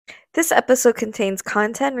This episode contains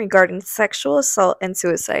content regarding sexual assault and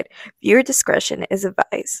suicide. Viewer discretion is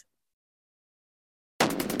advised.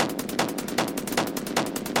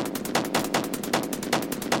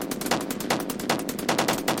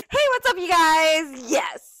 Hey, what's up, you guys?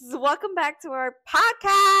 Yes, welcome back to our podcast.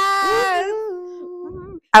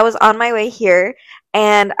 I was on my way here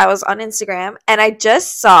and I was on Instagram and I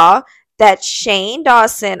just saw that Shane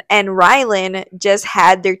Dawson and Rylan just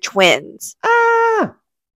had their twins. Ah,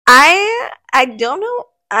 I don't know.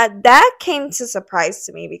 That came to surprise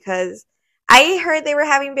to me because I heard they were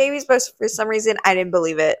having babies, but for some reason I didn't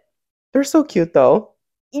believe it. they're so cute though.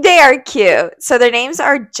 They are cute. So their names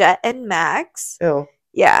are Jet and Max. Ew.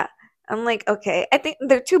 Yeah. I'm like, okay. I think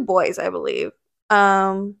they're two boys, I believe.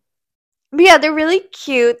 But yeah, they're really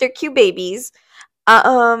cute. They're cute babies.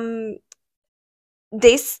 Um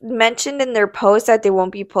they mentioned in their post that they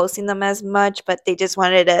won't be posting them as much, but they just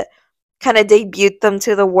wanted to kind of debut them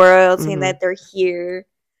to the world, saying Mhm. that they're here.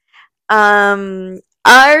 I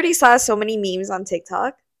already saw so many memes on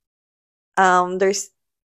TikTok.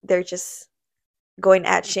 They're just going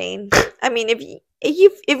at Shane. I mean, if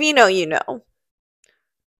you know, you know.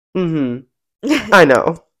 Mhm. I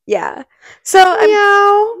know. Yeah. So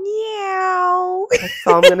Meow. meow. That's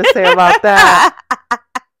all I'm gonna say about that.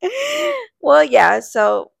 Well, yeah.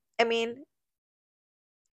 So I mean,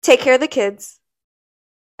 take care of the kids.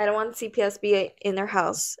 I don't want CPS in their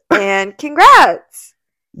house. And congrats.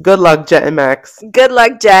 Good luck, Jet and Max. Good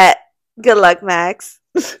luck, Jet. Good luck, Max.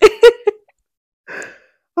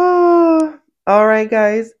 Oh, all right,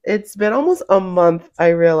 guys. It's been almost a month, I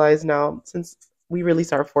realize now, since we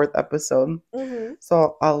released our fourth episode. Mm-hmm.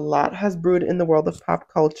 So a lot has brewed in the world of pop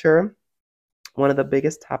culture. One of the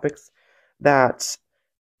biggest topics that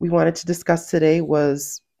we wanted to discuss today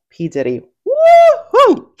was P. Diddy.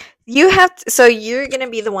 Woohoo! You have to, so you're gonna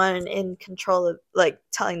be the one in control of like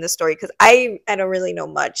telling the story because I don't really know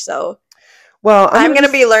much, so Well, I'm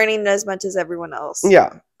gonna be learning as much as everyone else.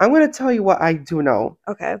 Yeah, I'm gonna tell you what I do know.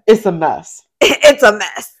 Okay. It's a mess. It's a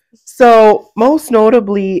mess. So, most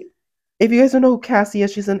notably, if you guys don't know who Cassie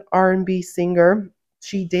is, she's an R&B singer.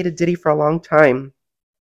 She dated Diddy for a long time.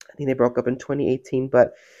 I think they broke up in 2018.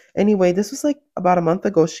 But anyway, this was like about a month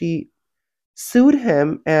ago. She sued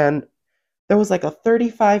him, and there was like a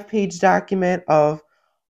 35-page document of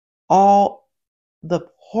all the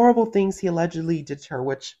horrible things he allegedly did to her,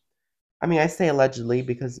 which, I mean, I say allegedly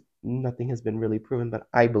because nothing has been really proven, but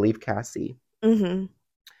I believe Cassie. Mm-hmm.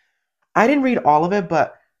 I didn't read all of it,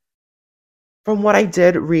 but from what I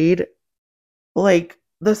did read, like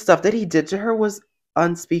the stuff that he did to her was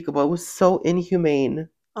unspeakable. It was so inhumane.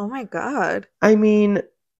 Oh my god. I mean,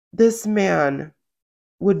 this man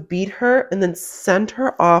would beat her and then send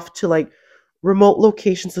her off to like remote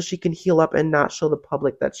locations so she can heal up and not show the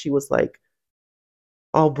public that she was like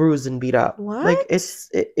all bruised and beat up. Like What?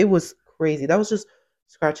 it was crazy. That was just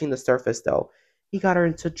scratching the surface though. He got her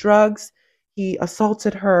into drugs. He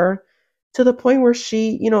assaulted her to the point where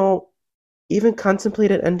she, even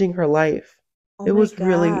contemplated ending her life. Oh It my was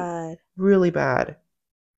really, god. really bad.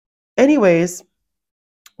 Anyways,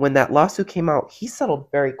 when that lawsuit came out, he settled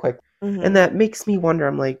very quick. Mm-hmm. And that makes me wonder,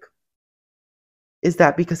 I'm like, is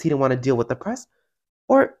that because he didn't want to deal with the press?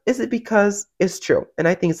 Or is it because it's true? And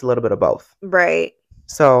I think it's a little bit of both. Right.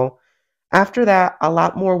 So after that, a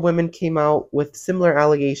lot more women came out with similar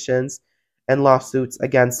allegations and lawsuits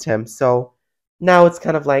against him. So now it's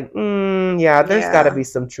kind of like, yeah, there's got to be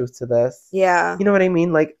some truth to this. Yeah. You know what I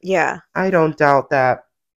mean? Like, Yeah. I don't doubt that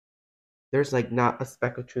there's like not a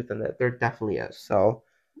speck of truth in it. There definitely is. So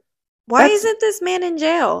Why that's- isn't this man in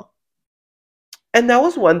jail? and that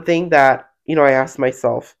was one thing that, I asked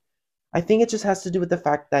myself. I think it just has to do with the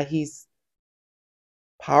fact that he's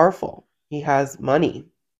powerful. He has money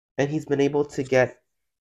and he's been able to get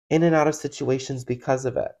in and out of situations because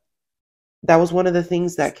of it. That was one of the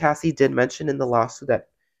things that Cassie did mention in the lawsuit, that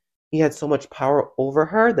he had so much power over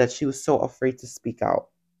her that she was so afraid to speak out.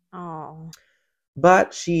 Oh.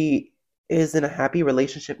 But she is in a happy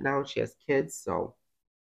relationship now and she has kids, so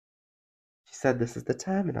she said, this is the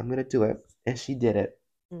time and I'm going to do it. And she did it.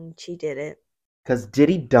 She did it. Because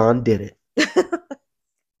Diddy Don did it.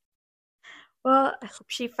 Well, I hope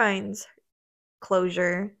she finds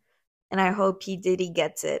closure, and I hope P. Diddy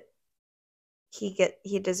gets it.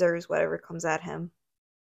 He deserves whatever comes at him.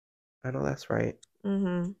 I know that's right.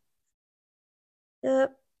 Mm-hmm.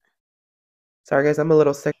 Yep. Sorry, guys, I'm a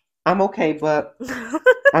little sick. I'm okay, but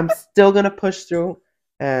I'm still going to push through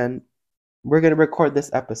and we're going to record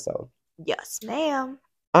this episode. Yes, ma'am.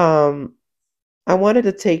 I wanted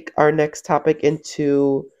to take our next topic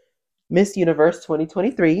into Miss Universe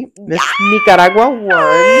 2023. Miss Yes! Nicaragua won.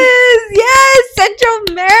 Yes! Central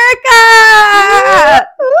America!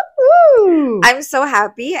 Woo! I'm so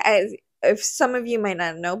happy. As if some of you might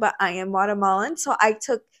not know, but I am Guatemalan, so I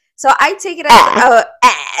take it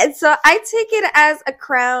as a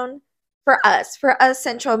crown for us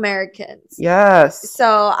Central Americans. Yes.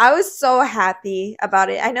 So I was so happy about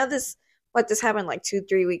it. I know this happened like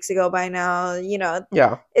 2-3 weeks ago by now.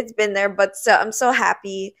 Yeah. It's been there, but I'm so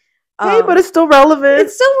happy. Hey, but it's still relevant.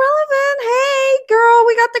 It's still relevant. Hey, girl,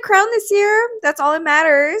 we got the crown this year. That's all that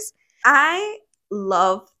matters. I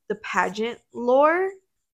love the pageant lore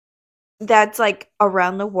that's like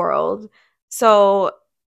around the world. So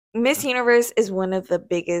Miss Universe is one of the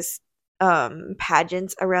biggest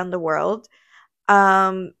pageants around the world.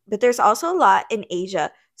 But there's also a lot in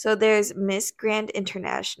Asia. So there's Miss Grand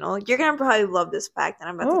International. You're gonna probably love this fact that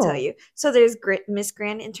I'm about to tell you. So there's Miss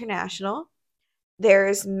Grand International.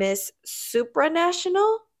 There's Miss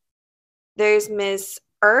Supranational. There's Miss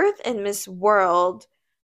Earth and Miss World.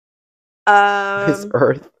 Miss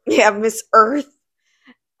Earth. Yeah, Miss Earth.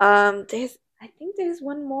 I think there's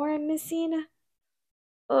one more I'm missing.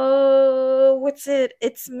 Oh, what's it?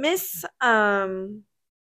 It's Miss I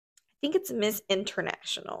think it's Miss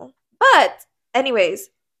International. But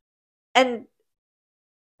anyways, and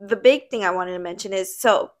the big thing I wanted to mention is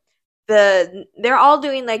they're all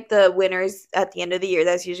doing like the winners at the end of the year.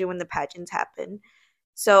 That's usually when the pageants happen.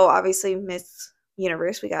 So obviously Miss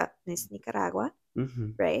Universe, we got Miss Nicaragua,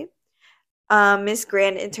 right? Miss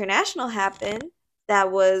Grand International happened.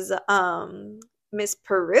 That was Miss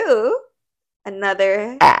Peru,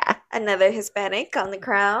 another Hispanic on the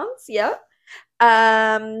crowns. Yep.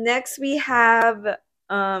 Next we have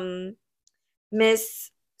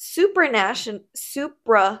Miss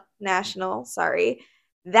Supranational. Sorry,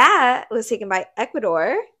 that was taken by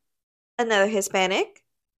Ecuador, another Hispanic.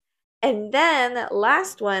 And then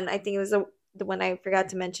last one, I think it was the one I forgot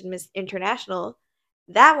to mention, Miss International.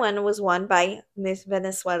 That one was won by Miss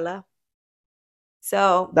Venezuela.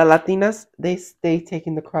 So the Latinas, they stay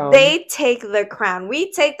taking the crown. They take the crown.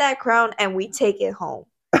 We take that crown and we take it home.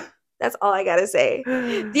 That's all I gotta say.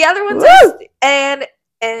 The other ones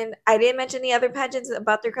and I didn't mention the other pageants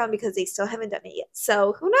about their crown because they still haven't done it yet.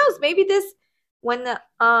 So who knows? Maybe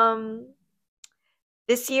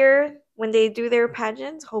this year when they do their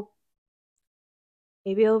pageants,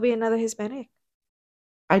 maybe it'll be another Hispanic.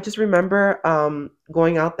 I just remember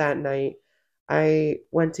going out that night. I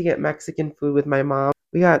went to get Mexican food with my mom.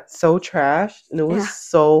 We got so trashed, and it was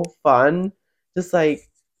so fun. Just like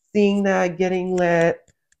seeing that, getting lit,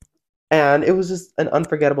 and it was just an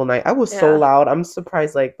unforgettable night. I was so loud. I'm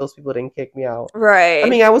surprised like those people didn't kick me out. Right. I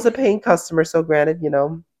mean, I was a paying customer, so granted, I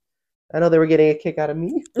know they were getting a kick out of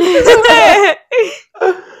me. I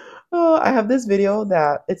have this video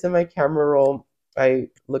that it's in my camera roll. I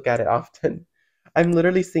look at it often. I'm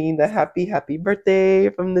literally singing the happy birthday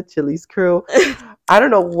from the Chili's crew. I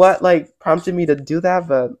don't know what like prompted me to do that,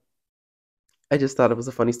 but I just thought it was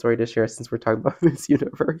a funny story to share since we're talking about Miss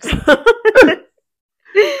Universe.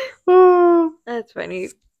 That's funny.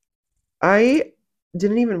 I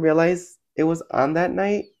didn't even realize it was on that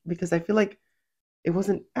night because I feel like it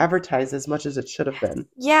wasn't advertised as much as it should have been.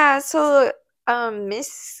 Yeah, so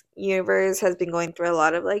Miss Universe has been going through a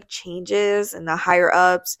lot of like changes and the higher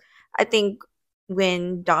ups. I think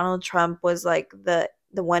when Donald Trump was like the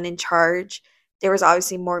one in charge, there was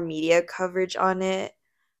obviously more media coverage on it,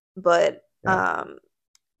 but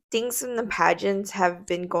things in the pageants have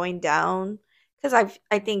been going down because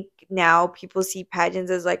I think now people see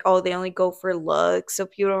pageants as like, oh, they only go for looks, so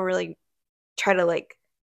people don't really try to like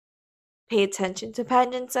pay attention to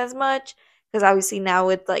pageants as much because obviously now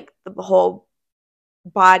with like the whole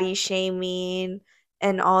body shaming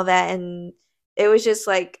and all that, and it was just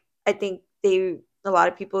like I think a lot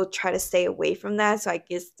of people try to stay away from that, so I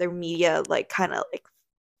guess their media like kind of like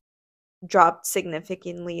dropped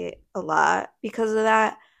significantly a lot because of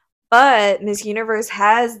that. But Miss Universe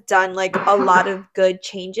has done like a lot of good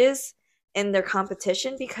changes in their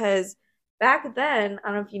competition because back then, I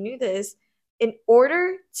don't know if you knew this, in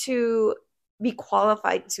order to be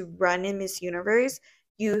qualified to run in Miss Universe,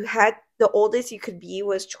 you had the oldest you could be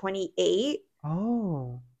was 28.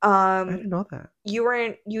 Oh. I didn't know that.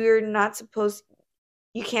 You're not supposed,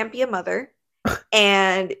 you can't be a mother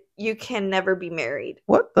and you can never be married.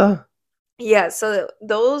 What the? Yeah, so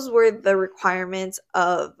those were the requirements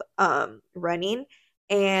of running.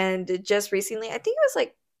 And just recently, I think it was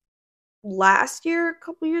like last year, a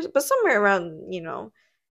couple years, but somewhere around,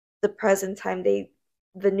 the present time,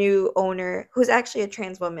 the new owner, who's actually a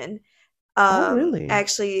trans woman, really?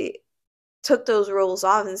 actually took those rules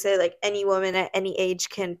off and said like any woman at any age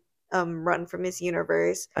can run for Miss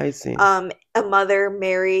Universe. I see. A mother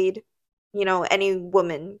married, any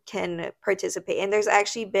woman can participate. And there's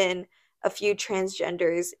actually been a few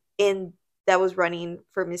transgenders in that was running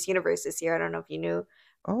for Miss Universe this year. I don't know if you knew.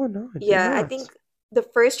 Oh no, I did Yeah, I not. think the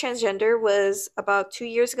first transgender was about 2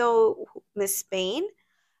 years ago, Miss Spain,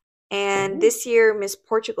 and Oh, this year Miss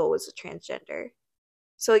Portugal was a transgender.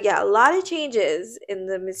 So yeah, a lot of changes in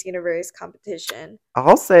the Miss Universe competition.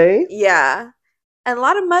 I'll say. Yeah, and a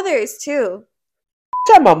lot of mothers too.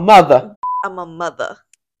 I'm a mother. I'm a mother.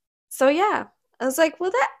 So yeah, I was like,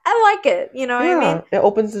 well, that I like it. You know what I mean? Yeah, it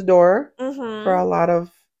opens the door for Mm-hmm. a lot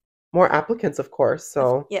of more applicants, of course.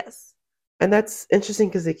 So, Yes. and that's interesting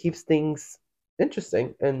because it keeps things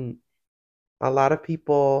interesting, and a lot of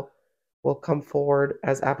people will come forward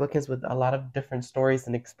as applicants with a lot of different stories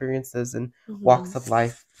and experiences and Mm-hmm. walks of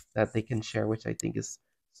life that they can share, which I think is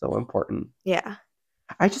so important. Yeah.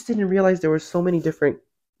 I just didn't realize there were so many different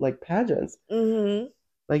like pageants. Mm-hmm.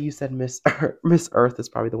 Like you said, Miss Earth is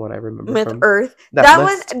probably the one I remember Myth from Earth. that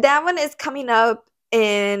list. That one is coming up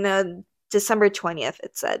in December 20th.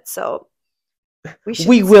 It said so. We should.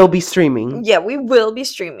 We will be streaming. Yeah, we will be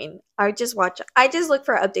streaming. I just watch. I just look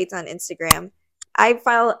for updates on Instagram. I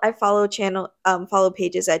follow follow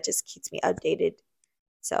pages that just keeps me updated.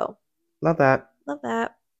 So Love that. love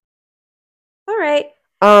that. All right.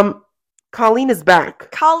 Um, Colleen is back.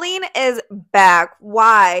 Colleen is back.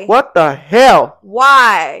 Why? What the hell?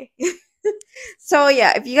 Why? So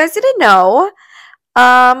yeah, if you guys didn't know,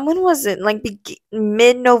 when was it? Like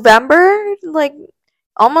mid-November, like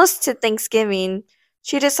almost to Thanksgiving,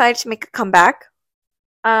 she decided to make a comeback.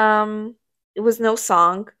 It was no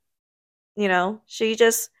song, She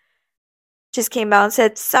just came out and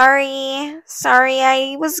said, sorry,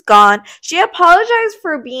 I was gone. She apologized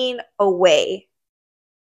for being away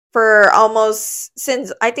for almost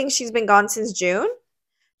since I think she's been gone since June.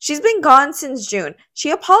 She's been gone since June.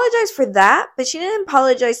 She apologized for that, but she didn't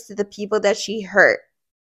apologize to the people that she hurt.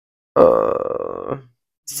 So,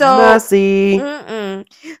 Messy.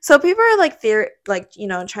 so people are like trying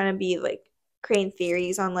to be like creating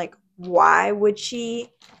theories on like why would she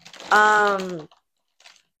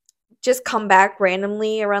just come back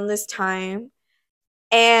randomly around this time.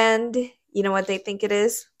 And you know what they think it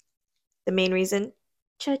is? The main reason?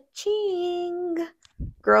 Cha-ching.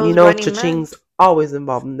 Girls running mad. Cha-ching's always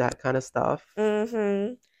involved in that kind of stuff.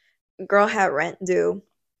 Girl had rent due.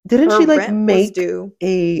 Didn't Her she like rent was make due.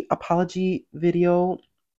 a apology video?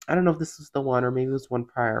 I don't know if this was the one or maybe it was one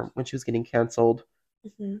prior when she was getting canceled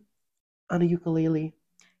on a ukulele.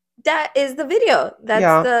 That is the video.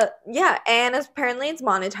 That's Yeah. and apparently it's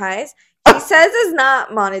monetized. She says it's not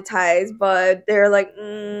monetized, but they're like,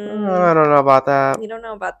 I don't know about that. you don't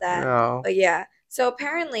know about that. No. But yeah. So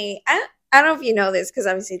apparently, I don't know if you know this because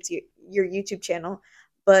obviously it's your YouTube channel,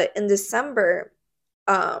 but in December,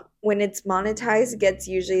 when it's monetized, gets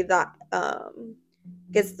usually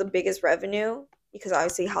gets the biggest revenue because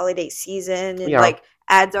obviously holiday season and like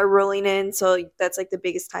ads are rolling in, so that's like the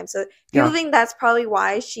biggest time. So people think that's probably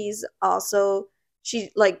why she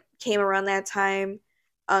like came around that time,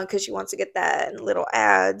 because she wants to get that little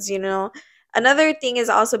ads. Another thing is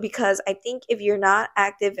also because I think if you're not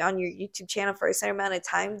active on your YouTube channel for a certain amount of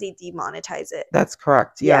time, they demonetize it. That's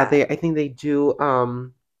correct. Yeah. I think they do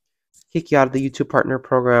kick you out of the YouTube Partner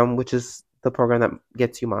Program, which is the program that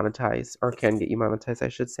gets you monetized or can get you monetized, I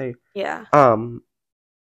should say. Yeah.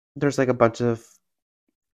 There's like a bunch of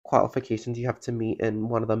qualifications you have to meet, and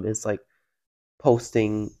one of them is like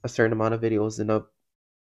posting a certain amount of videos in a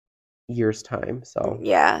year's time. So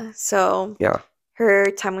yeah. So yeah,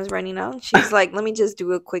 her time was running out. She's like, let me just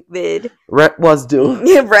do a quick vid. Rent was due.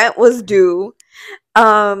 Yeah, rent was due.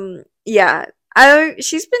 Yeah.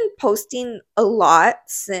 She's been posting a lot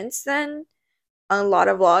since then. A lot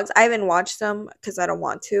of vlogs. I haven't watched them because I don't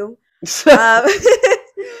want to.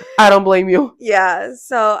 I don't blame you. Yeah,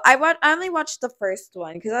 so I only watched the first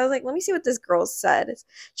one because I was like, let me see what this girl said.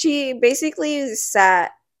 She basically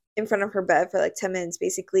sat in front of her bed for like 10 minutes,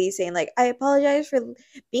 basically saying like, I apologize for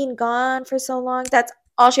being gone for so long. That's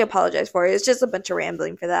all she apologized for. It's just a bunch of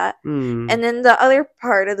rambling for that. And then the other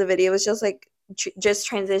part of the video was just like just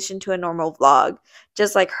transition to a normal vlog,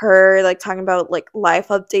 just like her like talking about like life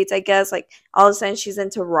updates, I guess. Like all of a sudden she's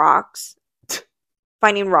into rocks,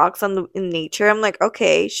 finding rocks in nature. I'm like,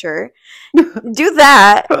 okay, sure, do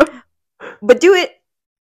that, but do it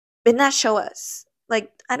and not show us. Like,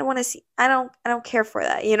 I don't want to see. I don't care for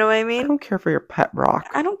that. You know what I mean? I don't care for your pet rock.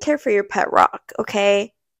 I don't care for your pet rock.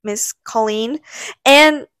 Okay, Miss Colleen.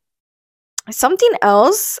 And something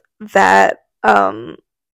else that what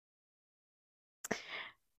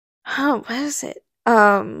is it?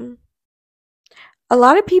 a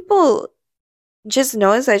lot of people just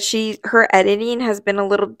notice that her editing has been a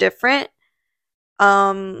little different.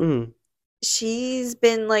 Um, Mm, she's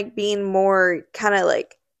been like being more kind of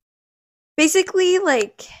like basically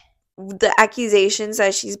like the accusations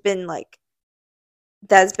that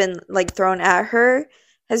that's been like thrown at her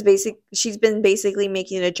she's been basically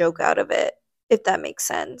making a joke out of it, if that makes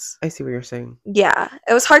sense. I see what you're saying. Yeah,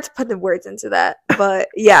 it was hard to put the words into that, but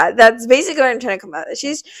yeah, that's basically what I'm trying to come out of.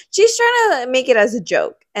 She's trying to make it as a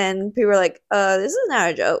joke, and people are like, this is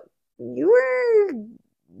not a joke. You were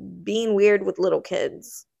being weird with little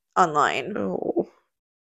kids online." Oh,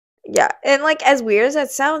 Yeah, and like as weird as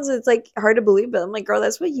that sounds, it's like hard to believe, but I'm like, girl,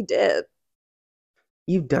 that's what you did.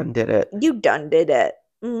 you done did it. You done did it.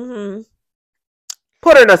 Mm-hmm.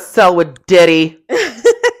 Put her in a cell with Diddy.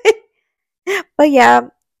 But yeah,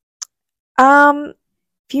 um,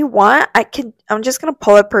 if you want, I'm just gonna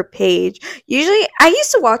pull up her page. Usually, I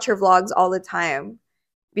used to watch her vlogs all the time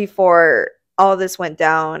before all this went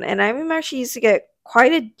down, and I remember she used to get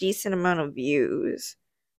quite a decent amount of views.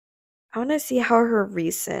 I want to see how her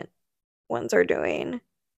recent ones are doing.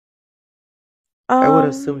 I would Um,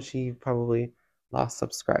 assume she probably lost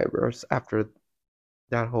subscribers after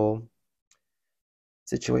that whole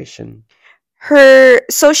situation.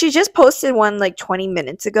 she just posted one like 20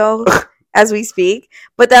 minutes ago as we speak,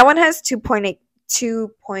 but that one has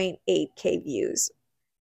 2.8k views.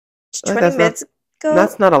 20 That's not minutes ago.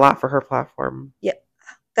 that's not a lot for her platform. Yeah,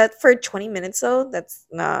 that for 20 minutes though, that's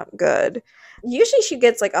not good. Usually she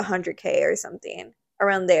gets like 100k or something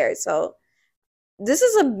around there. So this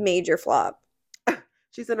is a major flop.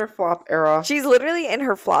 She's in her flop era. She's literally in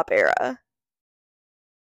her flop era.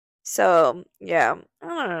 So yeah, I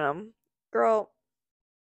don't know, girl.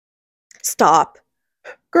 Stop,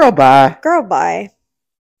 Girl, bye. girl. Bye.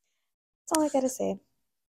 That's all I gotta say.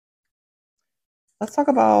 Let's talk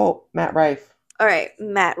about Matt Rife. All right,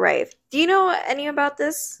 Matt Rife. Do you know any about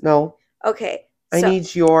this? No, Okay, I so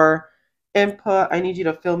need your input. I need you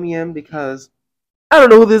to fill me in because I don't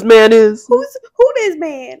know who this man is. who this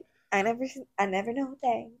man? I never know a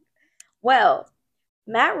thing. Well,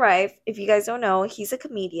 Matt Rife, if you guys don't know, he's a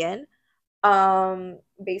comedian.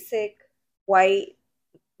 Basic white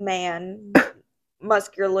man,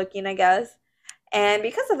 muscular looking, I guess. And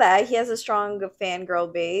because of that, he has a strong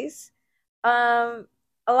fangirl base. A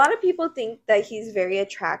lot of people think that he's very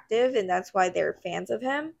attractive, and that's why they're fans of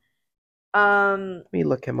him. Let me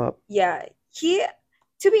look him up. Yeah, he.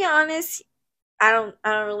 To be honest, I don't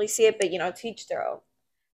really see it, but to each their own.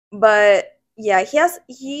 But yeah,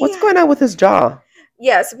 What's going on with his jaw?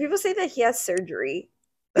 yeah. So people say that he has surgery.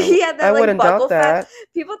 I, He had that I like wouldn't buckle doubt fat. that.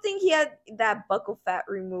 People think he had that buckle fat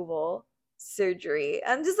removal surgery.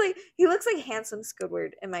 I'm just like, he looks like handsome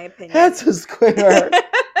Squidward in my opinion. Handsome Squidward.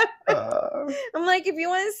 Uh, I'm like, if you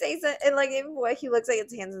want to say something, like if what he looks like,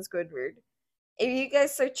 it's handsome Squidward. If you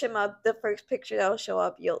guys search him up, the first picture that'll show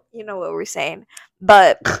up, you know what we're saying.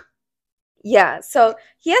 But yeah, so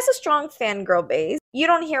he has a strong fangirl base. You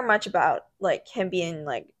don't hear much about like him being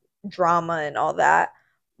like drama and all that.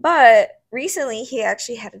 But recently he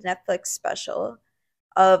actually had a Netflix special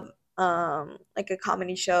of like a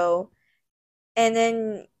comedy show. And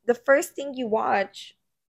then the first thing you watch,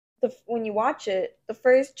 when you watch it, the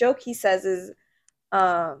first joke he says is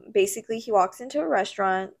basically he walks into a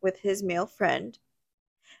restaurant with his male friend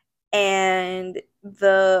and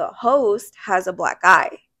the host has a black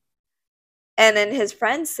eye. And then his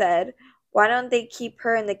friend said, why don't they keep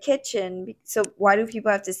her in the kitchen? So why do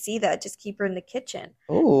people have to see that? Just keep her in the kitchen.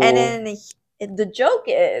 And ooh. then the joke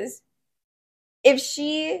is, if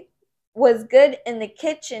she was good in the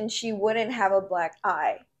kitchen, she wouldn't have a black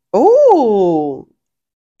eye. Ooh.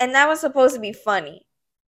 And that was supposed to be funny.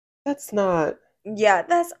 That's not. Yeah,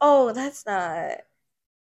 that's not.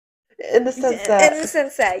 In the sense that. In the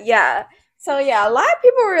sense that, yeah. So yeah, a lot of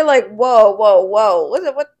people were like, "Whoa, whoa, whoa!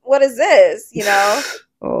 What is this?"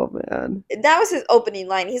 Oh man. That was his opening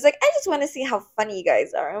line. He's like, "I just want to see how funny you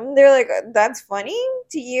guys are." And they're like, "That's funny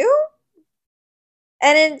to you?"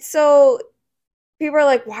 And then so people are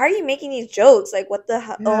like, "Why are you making these jokes? Like, what the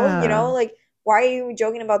hell? Yeah. Like, why are you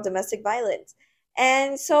joking about domestic violence?"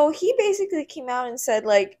 And so he basically came out and said,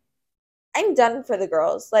 like, "I'm done for the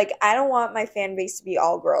girls. Like, I don't want my fan base to be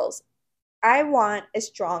all girls. I want a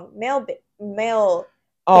strong male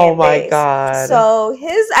Oh fan my base." god. So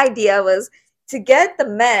his idea was to get the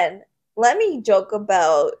men. Let me joke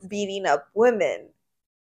about beating up women.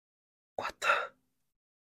 What the?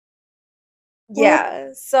 Yeah.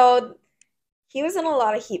 So he was in a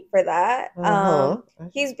lot of heat for that. Uh-huh.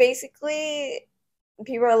 He's basically,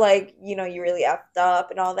 people are like, you really effed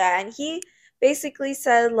up and all that, and he basically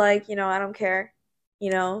said like, I don't care,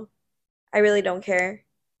 you know, I really don't care.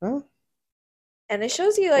 Oh, And it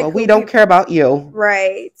shows you like well, we who don't care about you.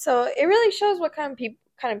 right. So it really shows what kind of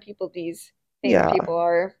people these famous Yeah. people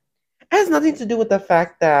are. It has nothing to do with the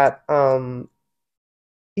fact that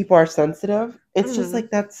people are sensitive. It's just Mhm. like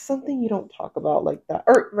that's something you don't talk about like that.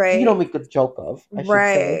 Or you don't Right. make a joke of, I should say.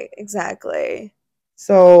 Right. Exactly.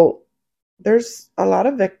 So there's a lot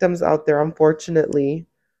of victims out there, unfortunately,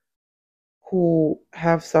 who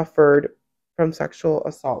have suffered from sexual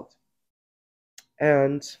assault.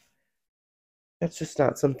 And that's just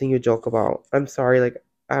not something you joke about. I'm sorry, like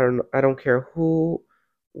I don't care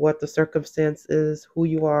what the circumstance is, who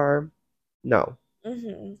you are. No.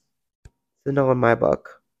 Mhm. It's a no in my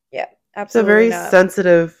book. Yeah. It's a Absolutely very not.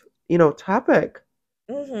 sensitive, topic.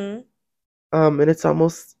 Mhm. And it's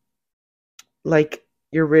almost like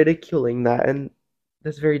you're ridiculing that, and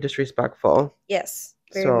that's very disrespectful. Yes.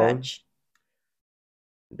 Very So much.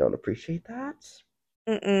 don't appreciate that.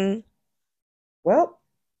 Mm-mm. Well,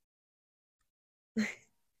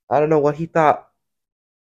 I don't know what he thought.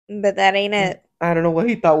 But that ain't it. I don't know what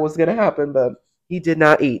he thought was gonna happen, but he did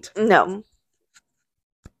not eat. No.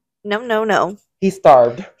 No, no, no. He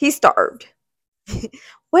starved. He starved.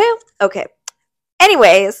 Well, okay.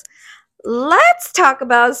 Anyways, let's talk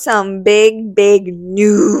about some big, big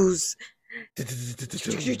news.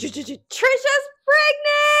 Trisha's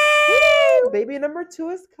pregnant! Baby number 2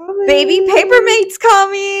 is coming. Baby Papermate's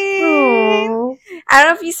coming! Aww. I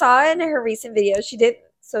don't know if you saw it in her recent video. She did,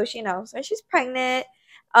 so she knows. So she's pregnant.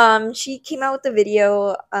 She came out with the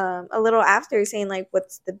video a little after saying like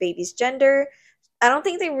what's the baby's gender. I don't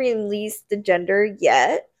think they released the gender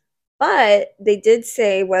yet, but they did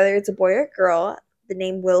say whether it's a boy or girl, the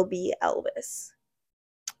name will be Elvis.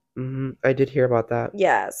 I did hear about that.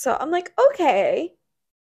 Yeah, so I'm like, okay,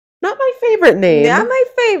 Not my favorite name. not my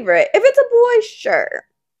favorite. If it's a boy, sure.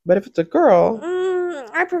 But if it's a girl,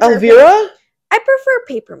 I prefer Elvira. I prefer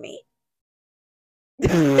Papermate.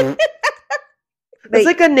 It's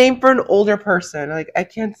like a name for an older person. Like I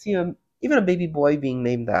can't see even a baby boy being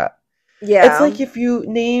named that. yeah, It's like if you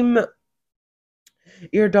name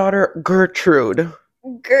your daughter Gertrude.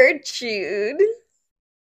 Gertrude.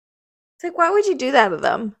 It's like, why would you do that to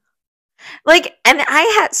them? Like, and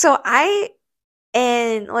I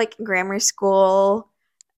in like grammar school,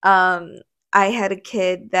 I had a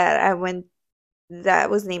kid that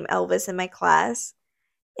was named Elvis in my class,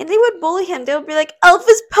 and they would bully him. They would be like,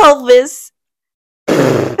 Elvis Pelvis.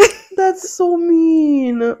 That's so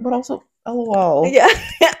mean, but also LOL. Yeah.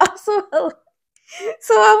 Also,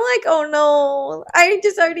 so I'm like, oh no, I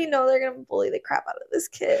just already know they're gonna bully the crap out of this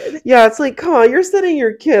kid. Yeah, it's like, come on, you're setting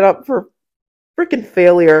your kid up for freaking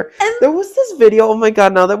failure. And There was this video, oh my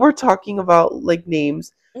god, now that we're talking about like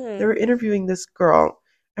names, mm. they were interviewing this girl.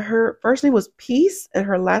 Her first name was Peace and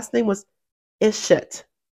her last name was Ishit.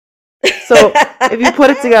 So if you put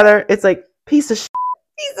it together, it's like piece of shit.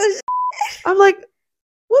 Piece of shit. I'm like,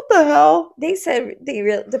 what the hell? They said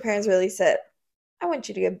the parents really said, I want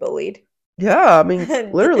you to get bullied. Yeah, I mean,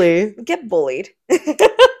 literally. Get bullied. Like,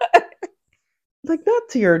 not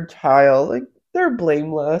to your child. Like, they're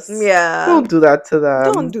blameless. Yeah. Don't do that to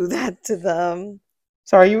them. Don't do that to them.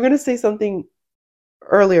 Sorry, you were going to say something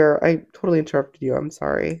earlier. I totally interrupted you. I'm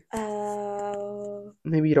sorry.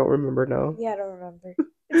 Maybe you don't remember now. Yeah, I don't remember.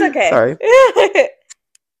 It's okay. Sorry.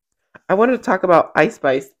 I wanted to talk about Ice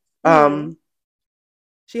Spice.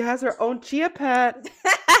 She has her own Chia Pet.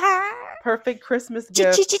 Perfect Christmas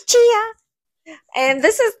gift. Chia. And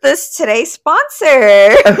this is today's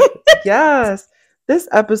sponsor. Yes. This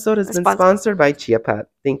episode has been sponsored by Chia Pet.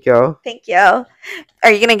 Thank you. Thank you. Are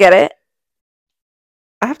you going to get it?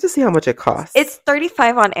 I have to see how much it costs. It's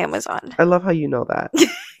 $35 on Amazon. I love how you know that.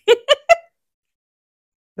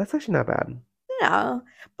 That's actually not bad. No.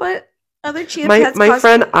 But other Chia Pets my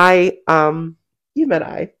friend you met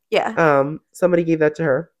I. Yeah. Somebody gave that to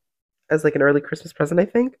her as like an early Christmas present, I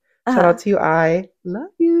think. Shout out to you, I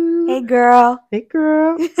love you. Hey girl. Hey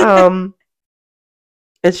girl.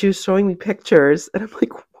 And she was showing me pictures and I'm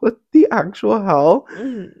like, what the actual hell?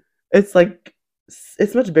 It's like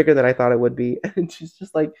it's much bigger than I thought it would be. And she's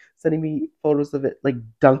just like sending me photos of it like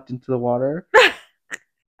dunked into the water.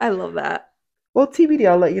 I love that. Well, TBD,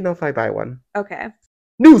 I'll let you know if I buy one. Okay.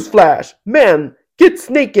 Newsflash! Man gets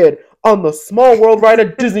naked on the Small World ride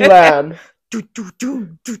at Disneyland.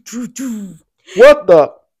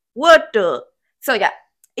 What the? So yeah,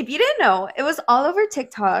 if you didn't know, it was all over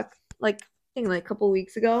TikTok. Like I think like a couple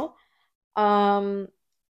weeks ago. There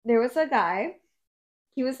was a guy.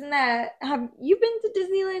 He was in that. Have you been to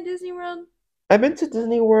Disneyland, Disney World? I've been to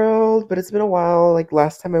Disney World, but it's been a while. Like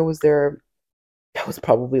last time I was there, I was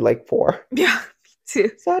probably like 4. Yeah, me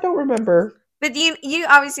too. So I don't remember. But you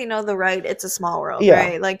obviously know the ride It's a Small World, Yeah.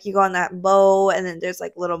 right? Like you go on that boat and then there's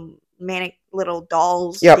like little manic little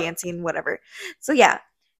dolls Yep. dancing, whatever. So yeah.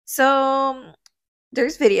 So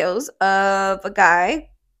there's videos of a guy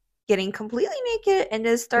getting completely naked and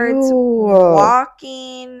just starts Ew.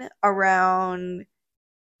 walking around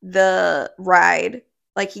the ride.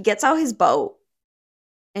 Like he gets out his boat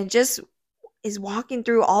and just is walking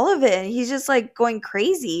through all of it and he's just like going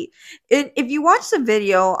crazy. If you watch the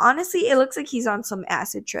video, honestly, it looks like he's on some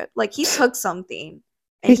acid trip. Like he took something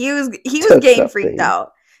and He he was took getting freaked something.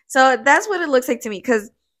 out. So that's what it looks like to me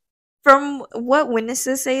cuz from what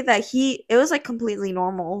witnesses say that it was like completely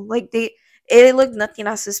normal. Like it looked nothing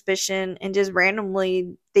of suspicion and just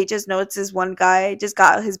randomly they just noticed this one guy just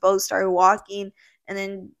got his boat, started walking, and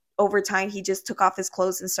then over time he just took off his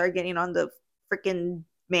clothes and started getting on the freaking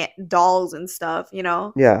dolls and stuff, you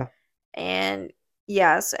know? Yeah. And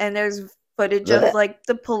yes, and there's footage of Blech. like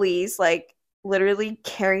the police like literally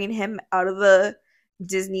carrying him out of the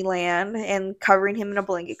Disneyland and covering him in a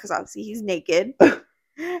blanket because obviously he's naked. Am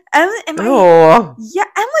I? Oh. Yeah,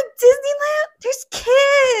 I'm like Disneyland. There's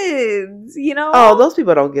kids, you Oh, know. those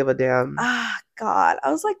people don't give a damn. Ah, God,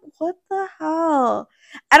 I was like, what the hell?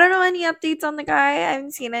 I don't know any updates on the guy. I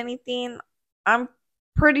haven't seen anything. I'm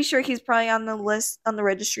pretty sure he's probably on the list, on the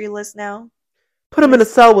registry list now. Put him in a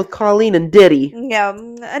cell with Colleen and Diddy. Yeah,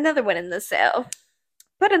 another one in the sale.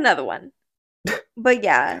 But another one. But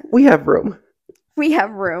yeah, We have room. we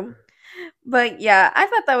have room. But yeah, I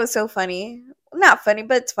thought that was so funny. Not funny,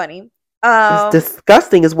 but it's funny. It's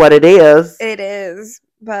disgusting is what it is. It is,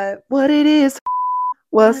 but What it is.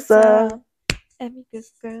 What's up? Every good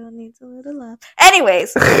girl needs a little love.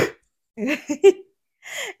 Anyways,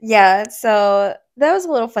 yeah, so that was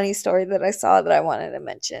a little funny story that I saw that I wanted to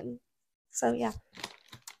mention. So yeah.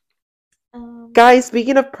 Guys,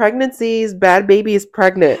 speaking of pregnancies, Bad Baby is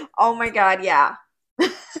pregnant. Oh my God, yeah.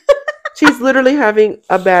 She's literally having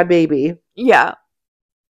a bad baby. Yeah.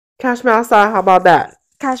 Cash me outside, how about that?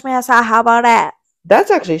 Cash me outside, how about that?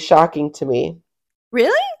 That's actually shocking to me.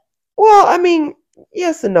 Really? Well, I mean,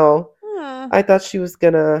 yes and no. Hmm. I thought she was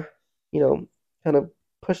gonna, kind of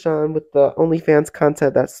push on with the OnlyFans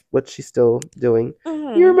content. That's what she's still doing.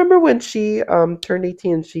 Mm-hmm. You remember when she turned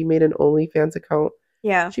 18 and she made an OnlyFans account?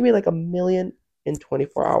 Yeah. She made like $1 million in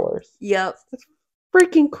 24 hours. Yep. That's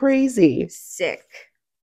freaking crazy. Sick.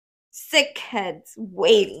 Sick heads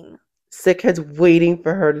waiting. Sick heads waiting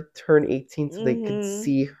for her to turn 18 so they could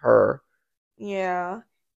see her. Yeah.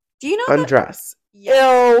 Do you know undress?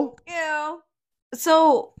 Yeah. Ew. Ew.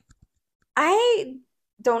 So I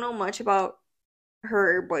don't know much about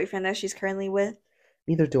her boyfriend that she's currently with.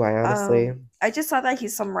 Neither do I, honestly. I just saw that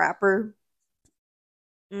he's some rapper.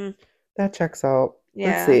 That checks out.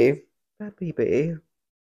 Yeah. Let's see. That baby.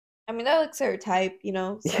 I mean, that looks her type, you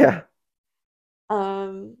know. So. Yeah.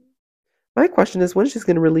 My question is when she's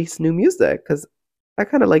going to release new music because I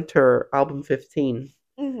kind of liked her album 15.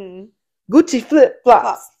 Mm-hmm. Gucci flip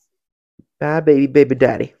flops. Bad baby, baby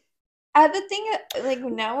daddy. The thing, like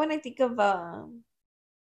now when I think of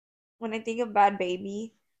Bad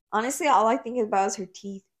Baby, honestly, all I think about is her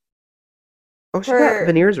teeth. Oh, she got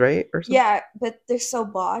veneers, right? Or something? Yeah, but they're so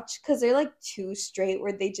botched because they're like too straight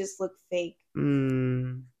where they just look fake.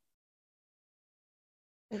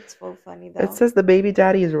 It's so funny though. It says the baby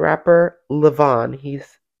daddy is rapper Levon.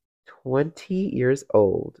 He's 20 years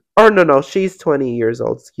old. Oh, no, she's 20 years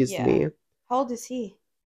old. Excuse me. How old is he?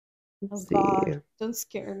 Let's see. God, don't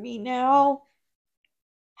scare me now.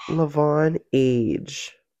 Levon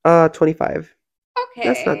age. 25. Okay.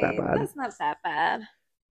 That's not that bad. That's not that bad.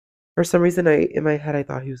 For some reason, in my head, I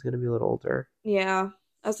thought he was going to be a little older. Yeah.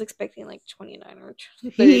 I was expecting like 29 or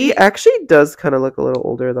 30. He actually does kind of look a little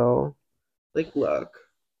older, though. Like, look.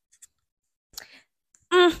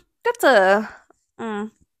 That's a...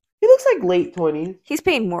 He looks like late 20s. He's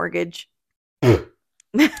paying mortgage.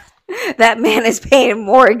 That man is paying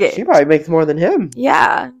mortgage. She probably makes more than him.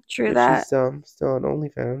 Yeah, true that. She's still on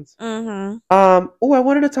OnlyFans. Mm-hmm. Oh, I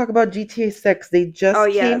wanted to talk about GTA 6. They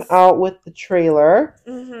just came out with the trailer.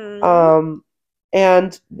 Mm-hmm.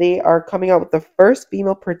 And they are coming out with the first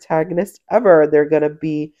female protagonist ever. They're gonna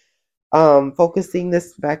be focusing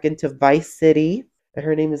this back into Vice City. And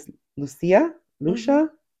her name is Lucia? Lucia?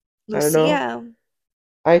 Mm-hmm. I don't know.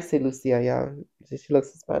 I say Lucia, yeah. She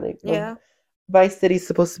looks Hispanic. Yeah. Vice City is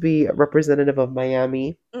supposed to be a representative of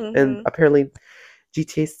Miami, and apparently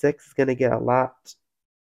GTA 6 is gonna get a lot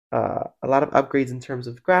of upgrades in terms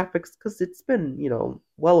of graphics because it's been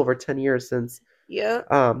well over 10 years since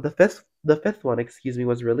the fifth one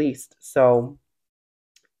was released. So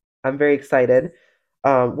I'm very excited.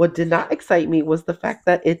 What did not excite me was the fact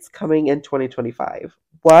that it's coming in 2025.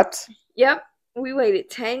 What? Yep. We waited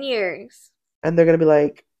 10 years. And they're gonna be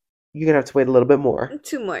like, you're gonna have to wait a little bit more.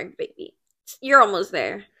 2 more, baby. You're almost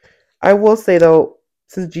there. I will say though,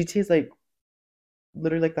 since GTA is like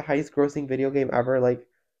literally like the highest grossing video game ever, like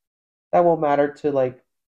that won't matter to like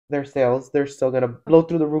their sales. They're still gonna blow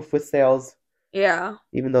through the roof with sales, Yeah.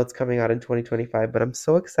 even though it's coming out in 2025. But I'm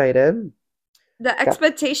so excited. The Got,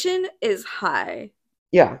 expectation is high.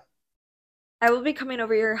 yeah. I will be coming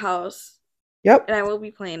over your house Yep. and I will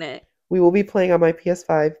be playing it. We will be playing on my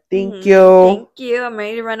PS5. Thank Mhm. you. Thank you. I'm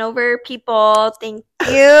ready to run over people. Thank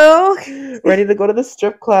you. Ready to go to the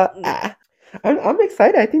strip club. I'm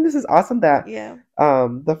excited. I think this is awesome that Yeah.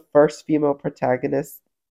 the first female protagonist,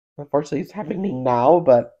 unfortunately, is happening now,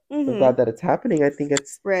 but I'm glad that it's happening. I think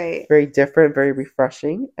it's Right. very different, very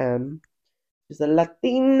refreshing, and she's a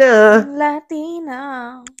Latina.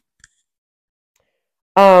 Latina.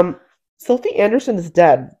 Sophie Anderson is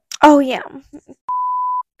dead. Oh yeah.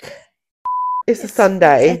 It's a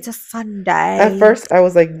Sunday. It's a Sunday. At first, I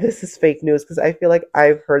was like, "This is fake news," because I feel like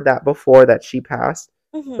I've heard that before that she passed.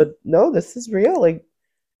 But no, this is real. Like,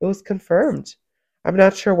 it was confirmed. I'm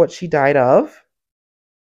not sure what she died of,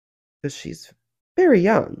 because she's very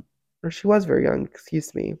young, or she was very young.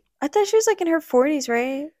 Excuse me. I thought she was like in her 40s,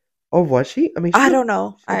 right? Oh, was she? I mean, I don't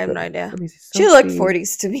know. I have no idea. Let me see. She looked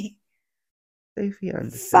 40s to me. Sophie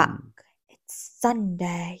Anderson. Fuck. It's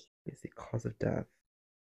Sunday. Is the cause of death?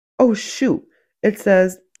 Oh shoot! It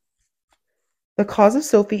says the cause of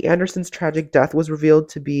Sophie Anderson's tragic death was revealed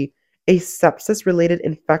to be a sepsis-related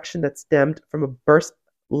infection that stemmed from a burst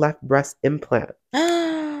left breast implant.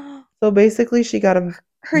 So basically, she got a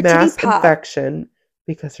mass infection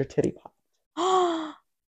because her titty popped.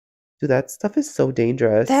 Dude, that stuff is so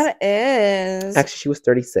dangerous. That is. Actually, she was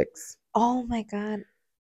 36. Oh my god.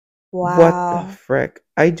 Wow. What the frick?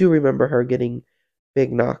 I do remember her getting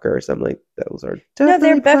big knockers. I'm like, those are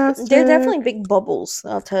definitely plastic. They're definitely big bubbles.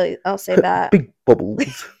 I'll tell you. I'll say that. Big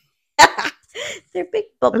bubbles. They're big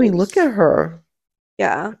bubbles. I mean, look at her.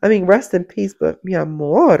 Yeah. I mean, rest in peace, but mi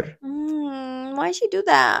amor. Why'd she do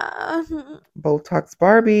that? Botox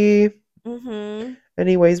Barbie. Mm-hmm.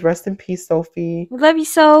 Anyways, rest in peace, Sophie. Love you,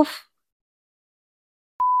 Soph.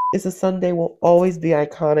 It's a Sunday will always be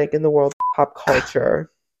iconic in the world of pop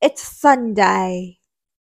culture. It's Sunday.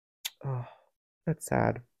 Oh, that's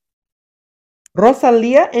sad.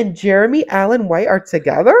 Rosalia and Jeremy Allen White are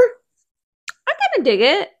together? I kind of dig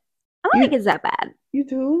it. I don't think it's that bad. You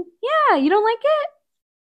do? Yeah, you don't like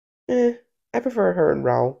it? I prefer her and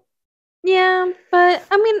Raul. Yeah, but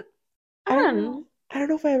I mean, I don't know. I don't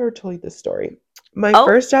know if I ever told you this story. My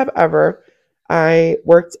first job ever, I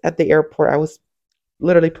worked at the airport. I was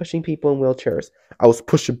literally pushing people in wheelchairs. I was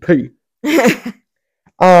pushing P.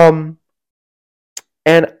 And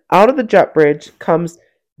out of the jet bridge comes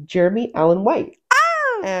Jeremy Allen White.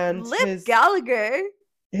 Oh, and Lip Gallagher.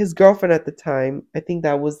 His girlfriend at the time, I think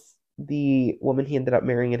that was the woman he ended up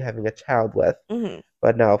marrying and having a child with. Mm-hmm.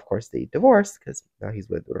 But now, of course, they divorced because now he's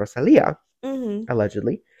with Rosalia,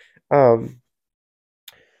 allegedly. And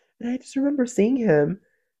I just remember seeing him.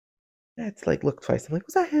 I had to like look twice. I'm like,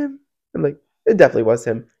 was that him? I'm like, it definitely was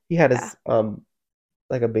him. He had his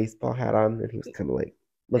like a baseball hat on, and he was kind of like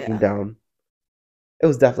looking down. It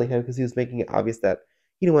was definitely him because he was making it obvious that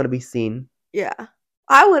he didn't want to be seen. Yeah,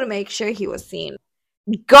 I would make sure he was seen.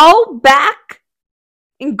 Go back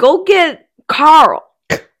and go get Carl.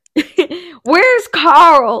 Where's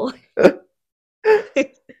Carl? I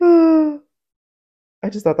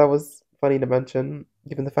just thought that was funny to mention,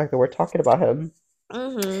 given the fact that we're talking about him.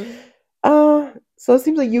 So it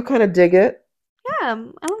seems like you kind of dig it. Yeah,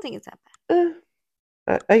 I don't think it's that bad.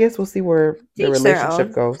 I guess we'll see where the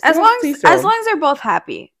relationship goes. As long as they're both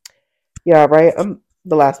happy. Yeah, right. I'm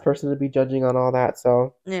the last person to be judging on all that,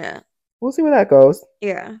 so yeah, we'll see where that goes.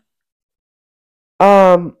 Yeah.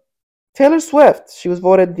 Taylor Swift. She was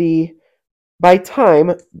voted by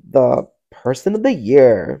Time the Person of the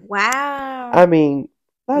Year. Wow. I mean,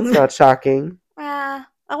 that's not shocking. I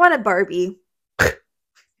wanted Barbie. I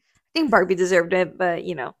think Barbie deserved it, but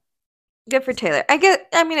good for Taylor. I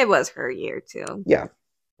mean, it was her year too. Yeah,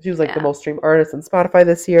 she was like the most streamed artist on Spotify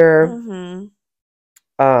this year.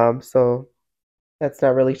 So that's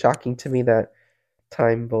not really shocking to me that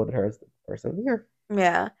Time voted her as the Person of the Year.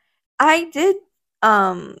 Yeah, I did.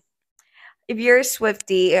 If you're a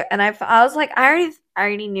Swiftie, and I was like, I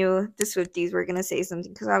already knew the Swifties were gonna say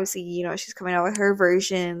something because obviously, she's coming out with her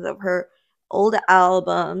versions of her old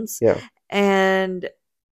albums. Yeah, and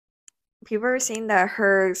people are saying that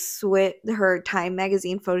her Time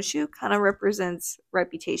magazine photo shoot kind of represents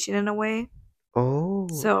Reputation in a way. Oh,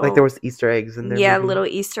 so like there was Easter eggs in there. Yeah, little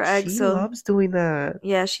Easter eggs. She loves doing that.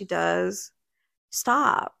 Yeah, she does.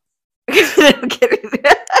 Stop. I'm kidding.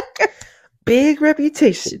 Big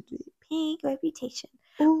reputation. Big reputation.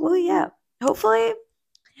 Ooh. Well, yeah. Hopefully,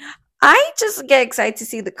 I just get excited to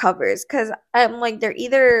see the covers because I'm like they're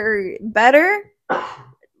either better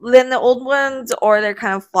than the old ones or they're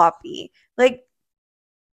kind of floppy. Like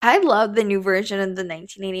I love the new version of the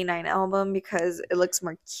 1989 album because it looks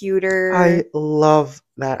more cuter. I love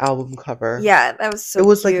that album cover. Yeah, that was so it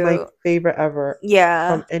was cute. like my favorite ever. Yeah.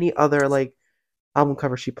 From any other like album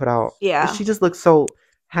cover she put out. Yeah. She just looks so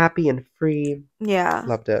happy and free. Yeah.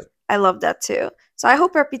 Loved it. I love that too. So I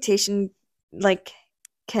hope Reputation like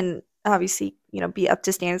can obviously, be up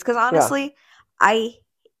to standards because honestly, I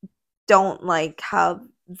don't like how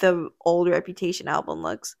the old Reputation album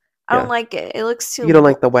looks. I don't like it. It looks too. You don't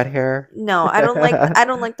like the wet hair? No, I don't like. I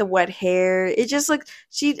don't like the wet hair. It just like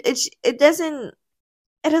it doesn't.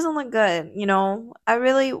 It doesn't look good. I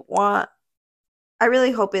really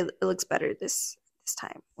hope it looks better this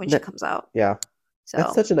time when she comes out. Yeah. So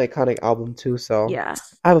that's such an iconic album too. So yeah,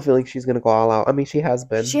 I have a feeling she's gonna go all out. I mean, she has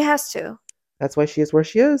been. She has to. That's why she is where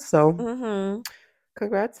she is. So,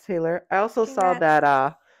 congrats, Taylor. I also saw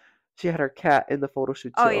that she had her cat in the photo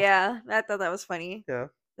shoot too. Oh yeah, I thought that was funny. Yeah,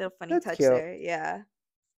 little funny that's touch cute. there. Yeah,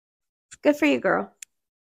 good for you, girl.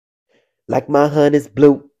 Like my hunt is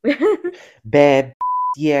blue, bad.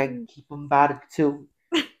 Yeah, keep them by the two.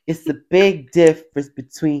 It's a big difference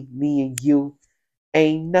between me and you.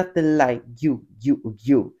 Ain't nothing like you.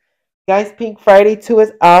 Guys, Pink Friday 2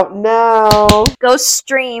 is out now. Go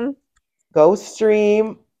stream.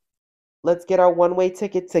 Let's get our one-way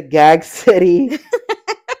ticket to Gag City.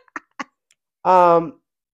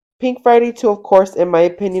 Pink Friday 2, of course, in my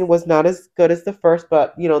opinion, was not as good as the first,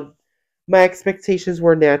 but, my expectations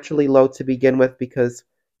were naturally low to begin with because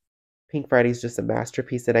Pink Friday is just a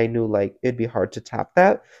masterpiece, and I knew, like, it'd be hard to top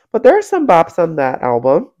that. But there are some bops on that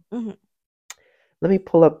album. Mm-hmm. Let me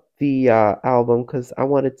pull up the album because I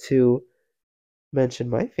wanted to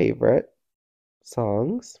mention my favorite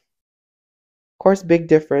songs. Of course, Big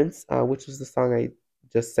Difference, which is the song I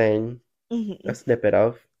just sang a snippet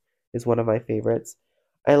of, is one of my favorites.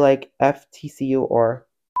 I like FTCU or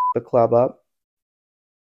The Club Up.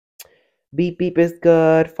 Beep Beep is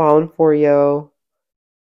good. Falling for You.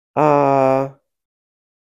 I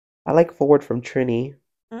like Forward from Trini.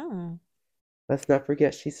 Let's not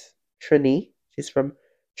forget she's Trini. She's from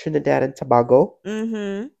Trinidad and Tobago.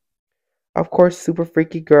 Of course, Super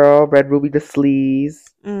Freaky Girl, Red Ruby the Sleaze.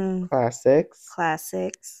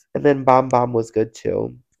 Classics. And then Bomb Bomb was good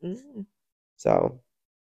too. So,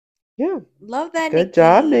 yeah. Love that, Good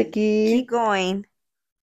job, Nikki. Keep going.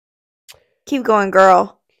 Keep going,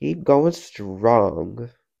 girl. Keep going strong.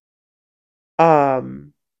 I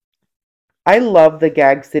love the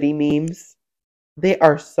Gag City memes. They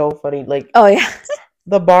are so funny. Like, oh yeah.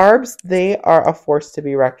 The Barbs, they are a force to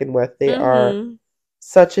be reckoned with. They are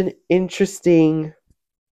such an interesting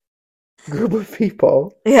group of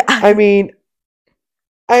people. Yeah. I mean,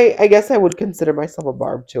 I guess I would consider myself a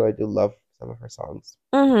Barb too. I do love some of her songs.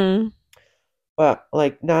 But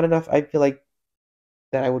like not enough I feel like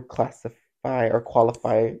that I would classify or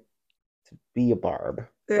qualify to be a Barb.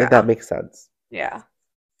 Yeah. If that makes sense. Yeah.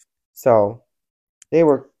 So they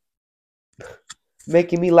were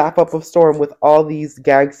making me laugh up a storm with all these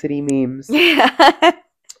Gag City memes. Yeah.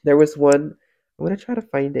 There was one. I'm gonna try to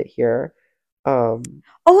find it here. Oh,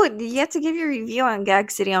 you have to give your review on Gag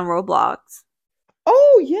City on Roblox.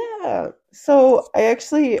 Oh yeah. So I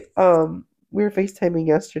actually we were FaceTiming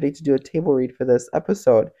yesterday to do a table read for this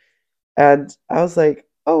episode, and I was like,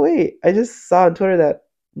 oh wait, I just saw on Twitter that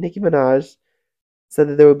Nicki Minaj said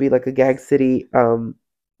that there would be like a Gag City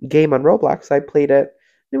game on Roblox. So I played it.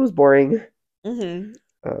 It was boring. It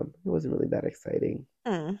wasn't really that exciting.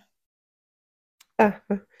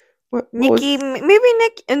 Nikki, maybe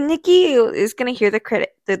Nikki is gonna hear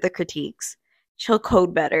the critiques. She'll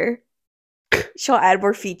code better. She'll add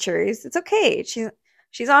more features. It's okay.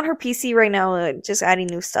 She's on her PC right now, just adding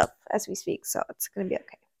new stuff as we speak. So it's gonna be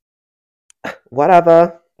okay.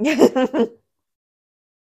 Whatever.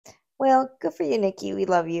 Well, good for you, Nikki. We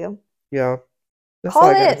love you. Yeah. That's Call all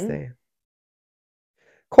I gotta say.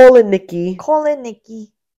 Call in, Nikki. Call in,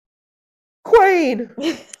 Nikki. Queen.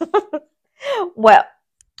 Well,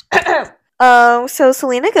 so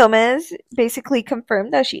Selena Gomez basically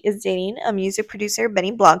confirmed that she is dating a music producer,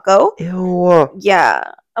 Benny Blanco. Ew.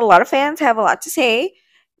 Yeah, a lot of fans have a lot to say.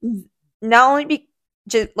 Not only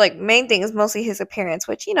just like main thing is mostly his appearance,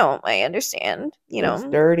 which I understand. It's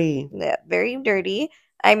dirty. Yeah, very dirty.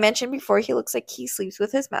 I mentioned before he looks like he sleeps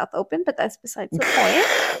with his mouth open, but that's besides the point.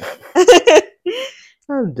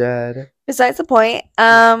 I'm dead. Besides the point.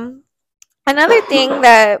 Another thing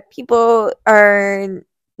that people are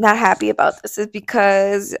not happy about this is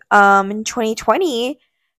because in 2020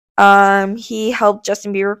 he helped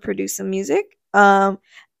Justin Bieber produce some music. And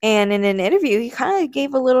in an interview he kind of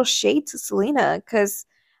gave a little shade to Selena because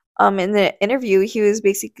in the interview he was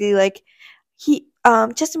basically like he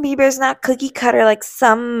Justin Bieber is not cookie cutter like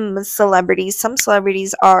some celebrities. Some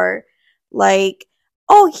celebrities are like,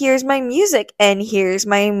 oh, here's my music and here's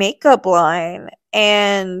my makeup line.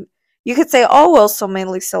 And you could say, oh well, so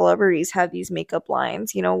many celebrities have these makeup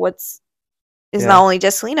lines. You know, what's is not Yeah. only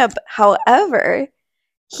just Selena, but however,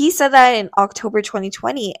 he said that in October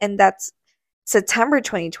 2020, and that's September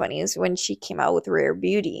 2020 is when she came out with Rare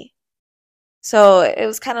Beauty. So it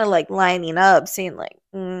was kind of like lining up, saying like,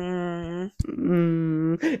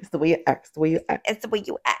 It's the way you act. It's the way you act. it's the way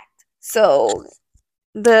you act. So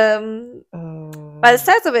the by the Uh,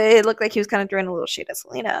 sense of it, it looked like he was kind of throwing a little shade at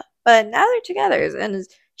Selena. But now they're together, and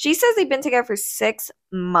she says they've been together for 6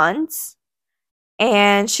 months,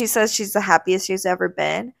 and she says she's the happiest she's ever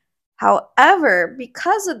been. However,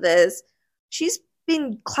 because of this, she's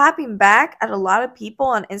been clapping back at a lot of people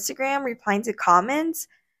on Instagram, replying to comments,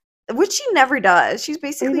 which she never does. She's I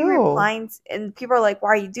basically know. replying, and people are like, "Why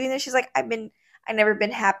are you doing this?" She's like, I never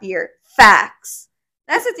been happier." Facts.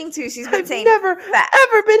 That's the thing too. She's been I've saying never facts.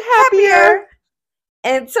 ever been Happier. happier.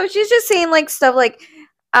 And so she's just saying like stuff like,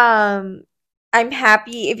 um, I'm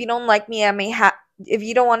happy. If you don't like me, if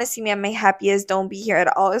you don't want to see me at my happiest, don't be here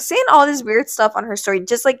at all. Saying all this weird stuff on her story,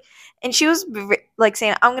 just like, and she was like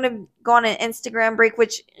saying, I'm gonna go on an Instagram break,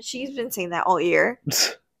 which she's been saying that all year.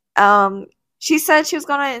 Um, she said she was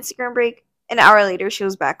going on an Instagram break. An hour later, she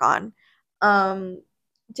was back on.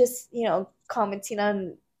 Just commenting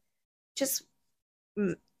on just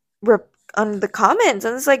mm, on the comments,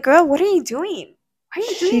 and it's like, girl, what are you doing? Why are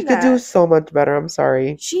you She doing could do that? so much better. I'm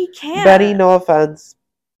sorry. She Betty, can't. no offense,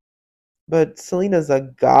 but Selena's a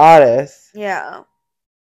goddess. Yeah,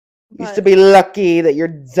 You should but be lucky that you're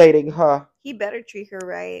dating her. he better treat her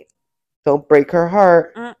right. Don't break her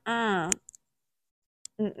heart. Mm-mm.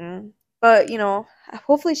 Mm-mm. But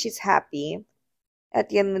hopefully she's happy at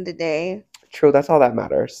the end of the day. True, that's all that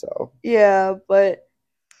matters. So Yeah, but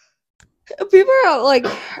people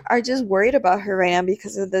are just worried about her right now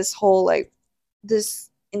because of this whole this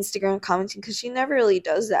Instagram commenting, because she never really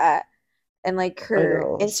does that. And like I her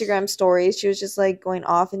know. Instagram stories, she was just like going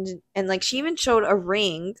off, and like she even showed a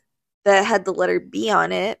ring that had the letter B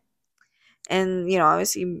on it, and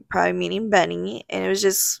obviously probably meaning Benny, and it was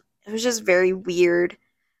just very weird.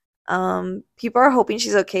 People are hoping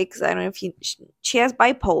she's okay because I don't know if she has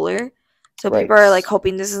bipolar, so Right. people are like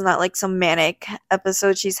hoping this is not like some manic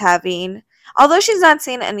episode she's having. Although she's not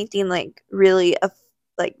saying anything like really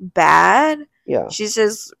like bad, Yeah. she's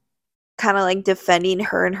just kind of like defending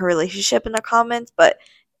her and her relationship in the comments, but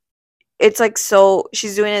it's like so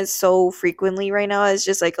she's doing it so frequently right now. It's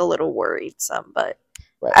just like a little worrisome, but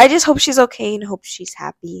Right. I just hope she's okay and hope she's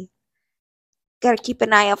happy. Gotta keep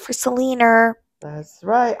an eye out for Selena. That's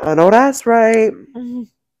right. I know that's right. Mm-hmm.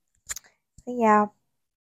 Yeah.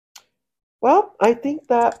 Well, I think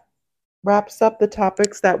that wraps up the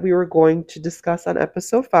topics that we were going to discuss on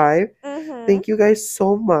episode 5. Mm-hmm. Thank you guys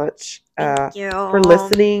so much Thank you for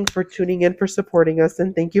listening, for tuning in, for supporting us,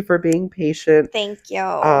 and thank you for being patient. Thank you.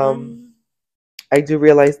 I do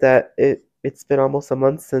realize that it's been almost a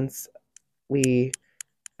month since we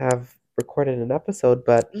have recorded an episode,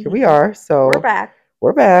 but here we are. So We're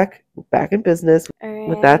back. We're back in business. All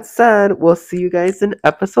With that right. said, we'll see you guys in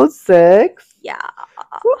episode 6. Yeah.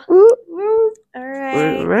 Woo, woo, All All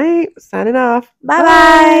right. right, signing off.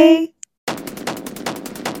 Bye.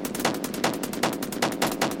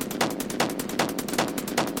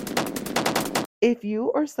 If you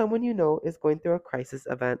or someone you know is going through a crisis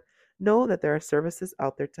event, know that there are services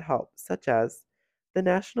out there to help, such as the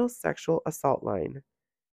National Sexual Assault Line.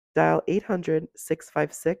 Dial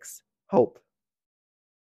 800-656-HOPE.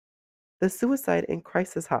 The Suicide and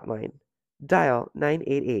Crisis Hotline. Dial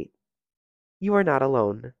 988. You are not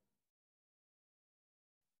alone.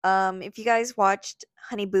 If you guys watched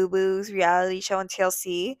Honey Boo Boo's reality show on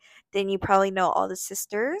TLC, then you probably know all the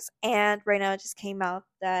sisters. And right now it just came out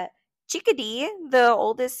that Chickadee, the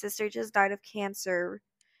oldest sister, just died of cancer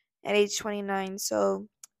at age 29. So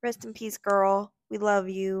rest in peace, girl. We love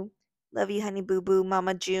you. Love you, Honey Boo Boo,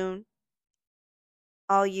 Mama June.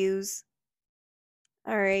 All yous.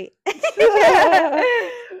 All right.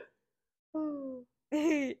 All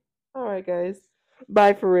right, guys.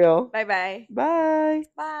 Bye for real. Bye-bye. Bye.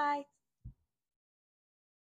 Bye.